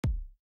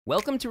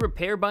Welcome to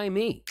Repair by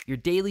Me, your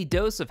daily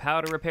dose of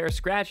how to repair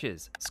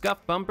scratches,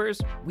 scuffed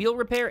bumpers, wheel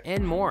repair,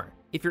 and more.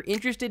 If you're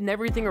interested in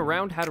everything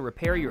around how to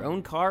repair your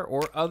own car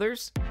or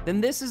others, then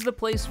this is the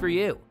place for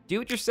you. Do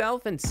it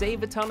yourself and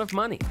save a ton of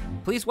money.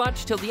 Please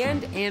watch till the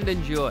end and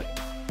enjoy.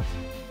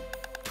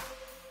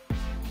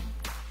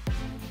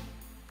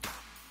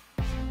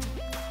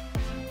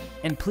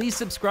 And please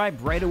subscribe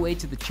right away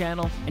to the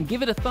channel and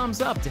give it a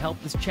thumbs up to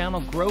help this channel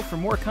grow for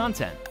more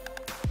content.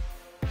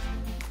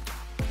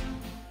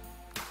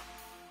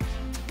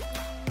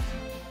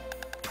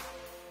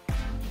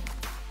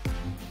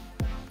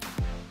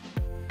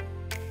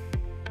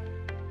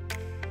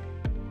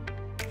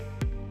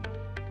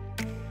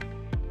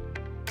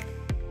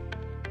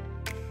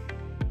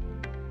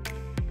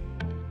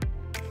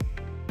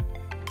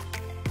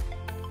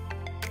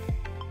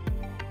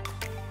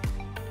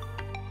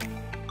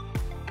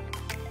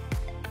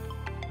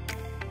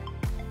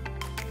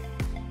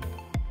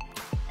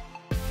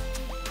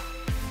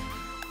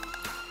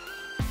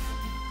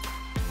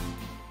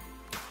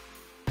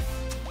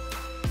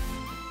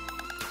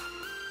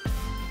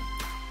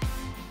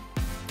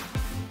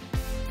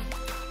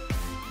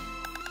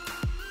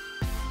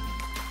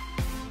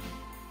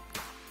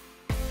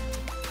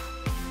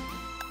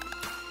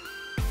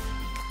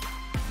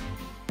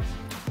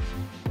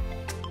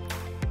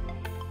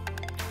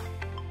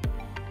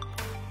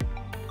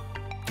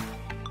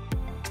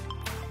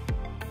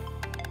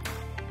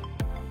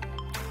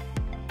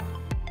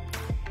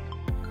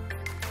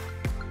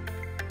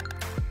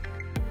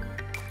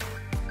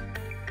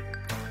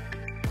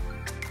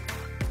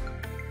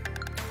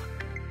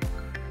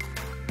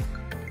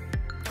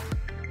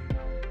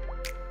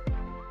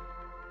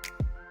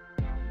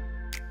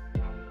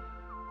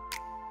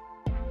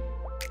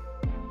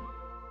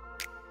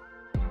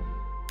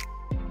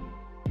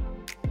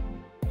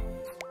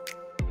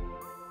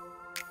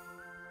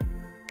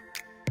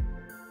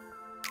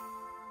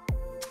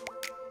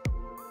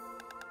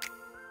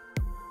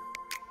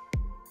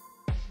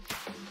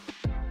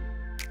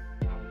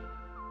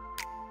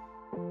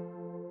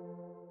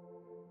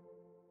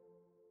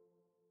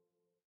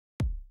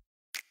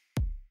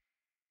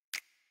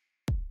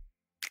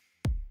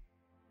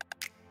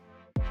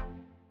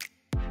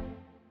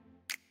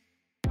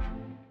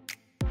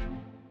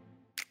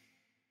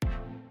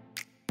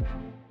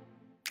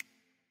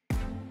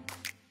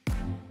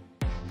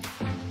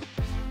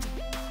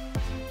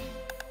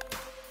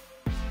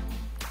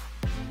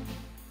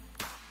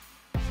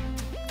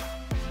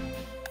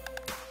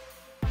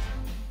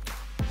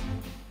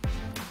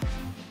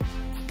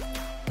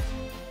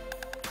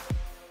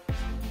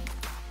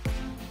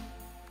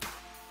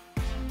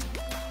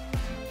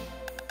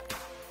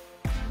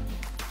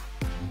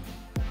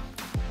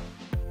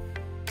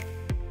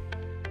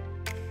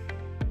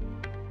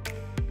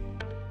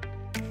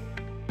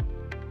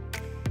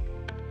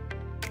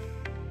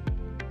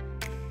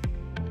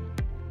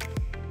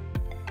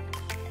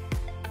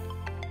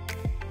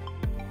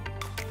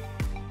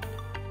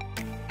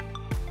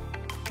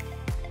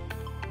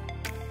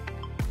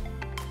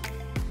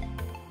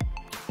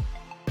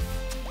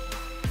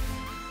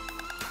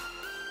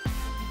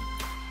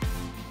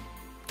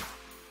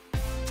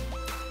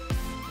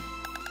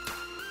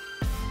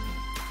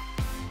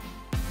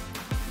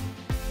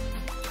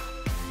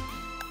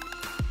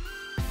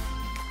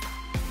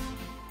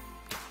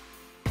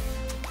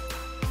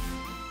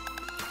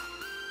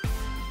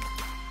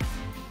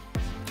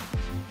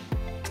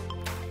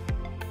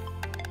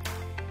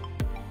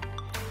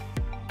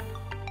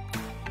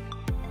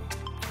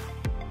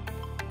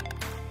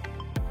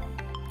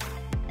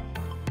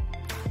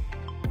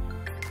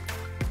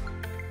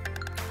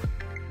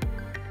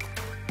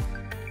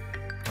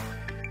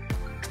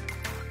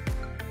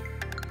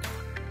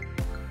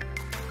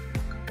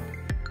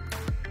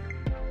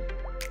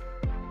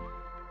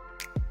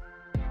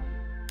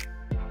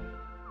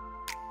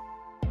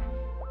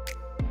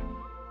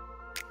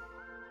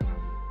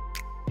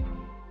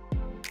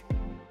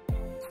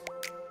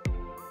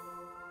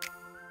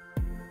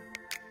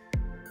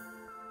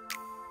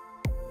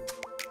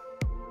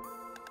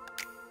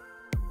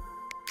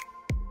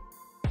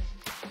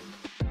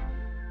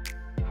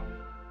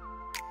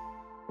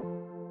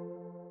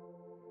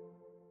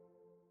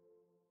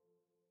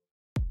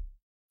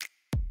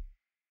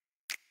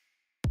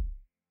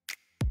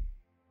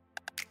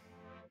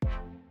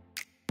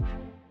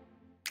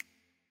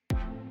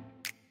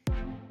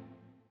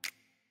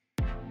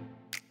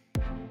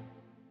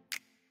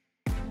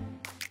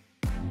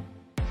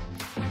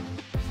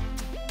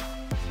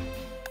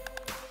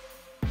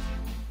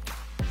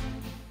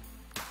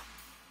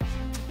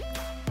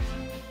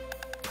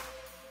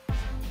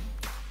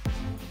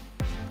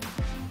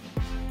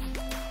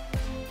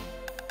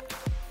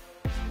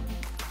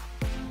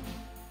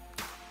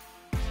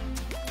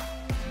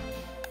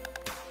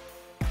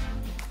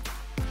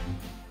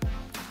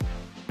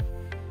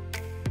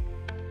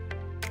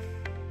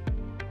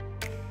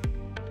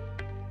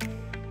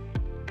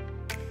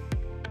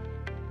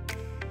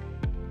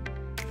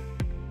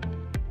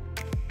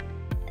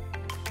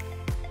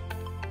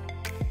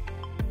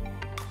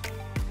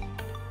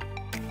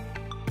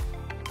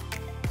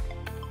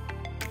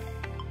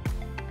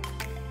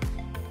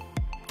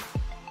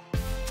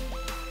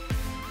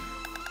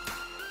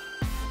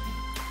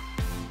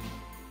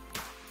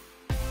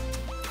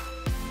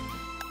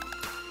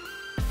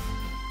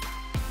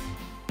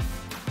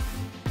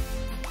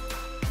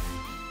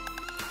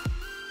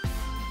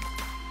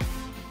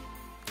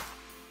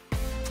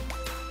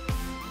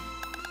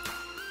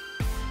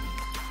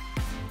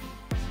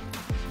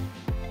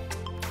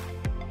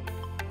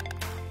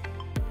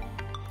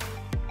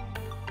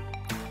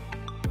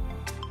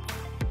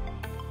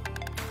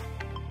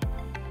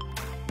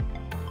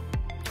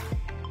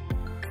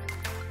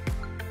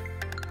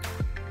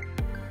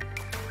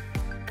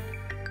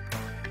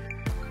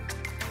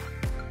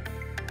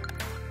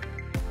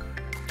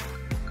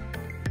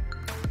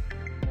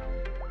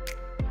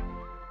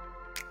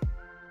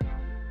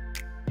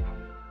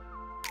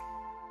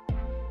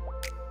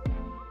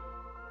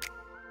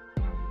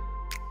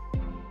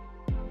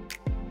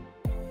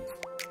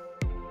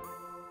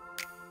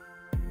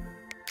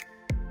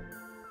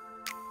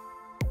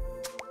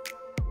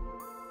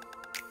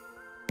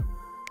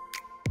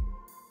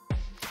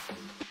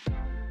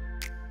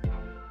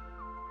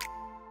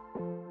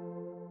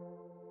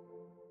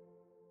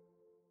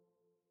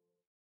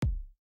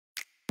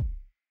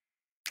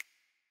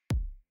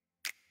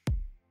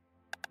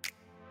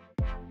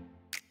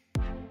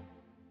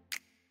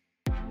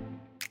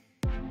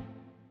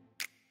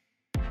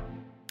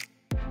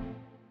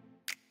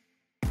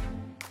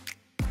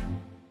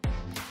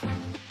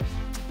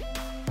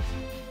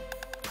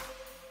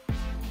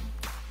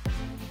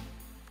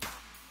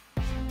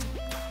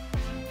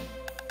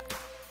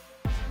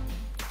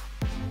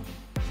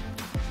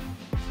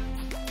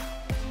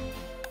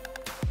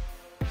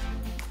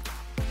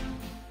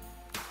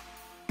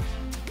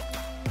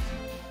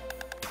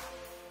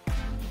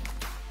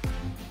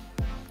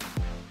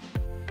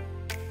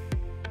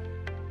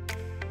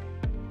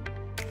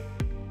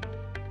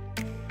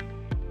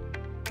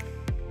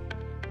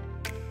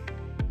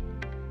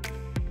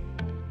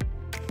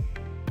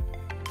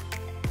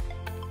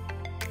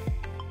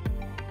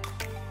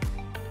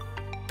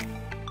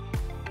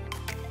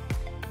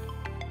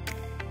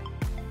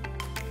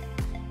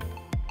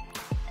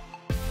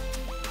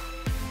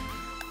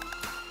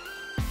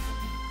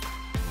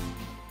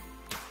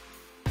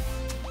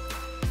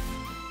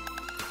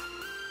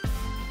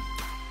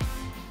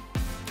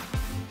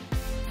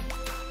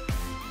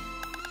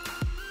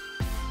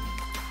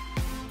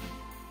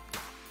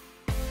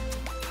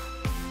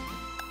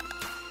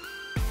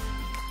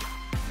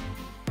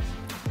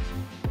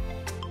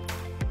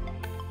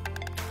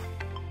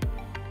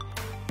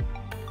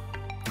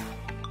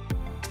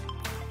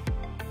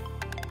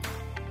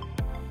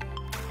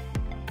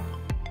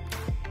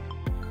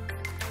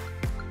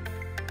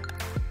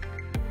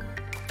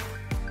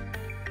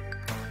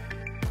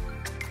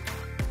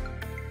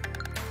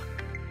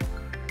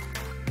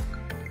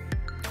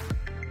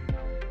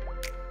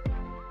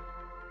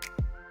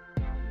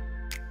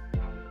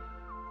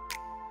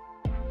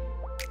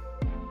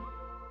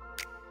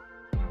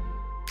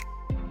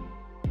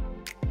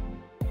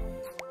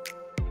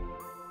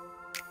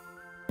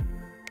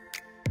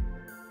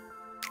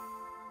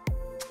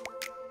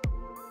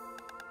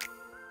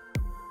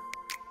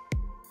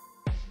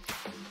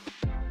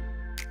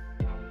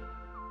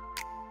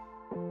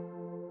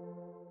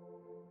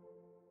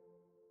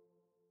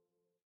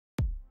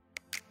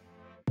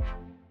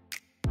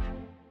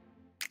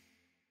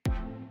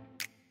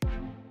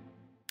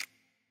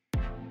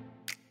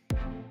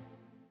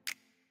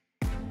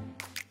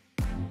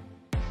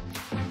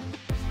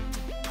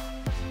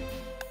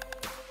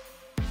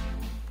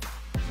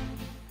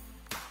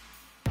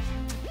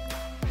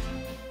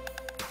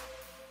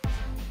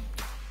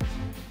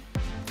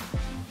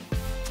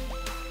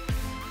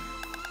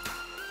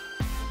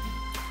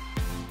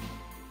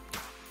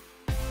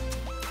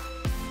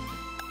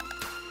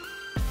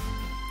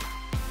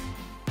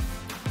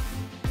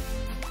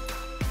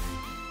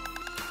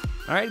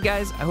 Alright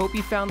guys, I hope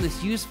you found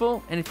this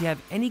useful, and if you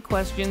have any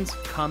questions,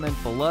 comment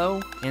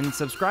below, and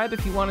subscribe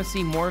if you want to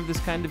see more of this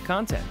kind of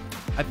content.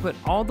 I put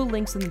all the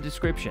links in the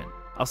description.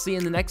 I'll see you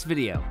in the next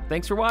video.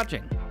 Thanks for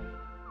watching.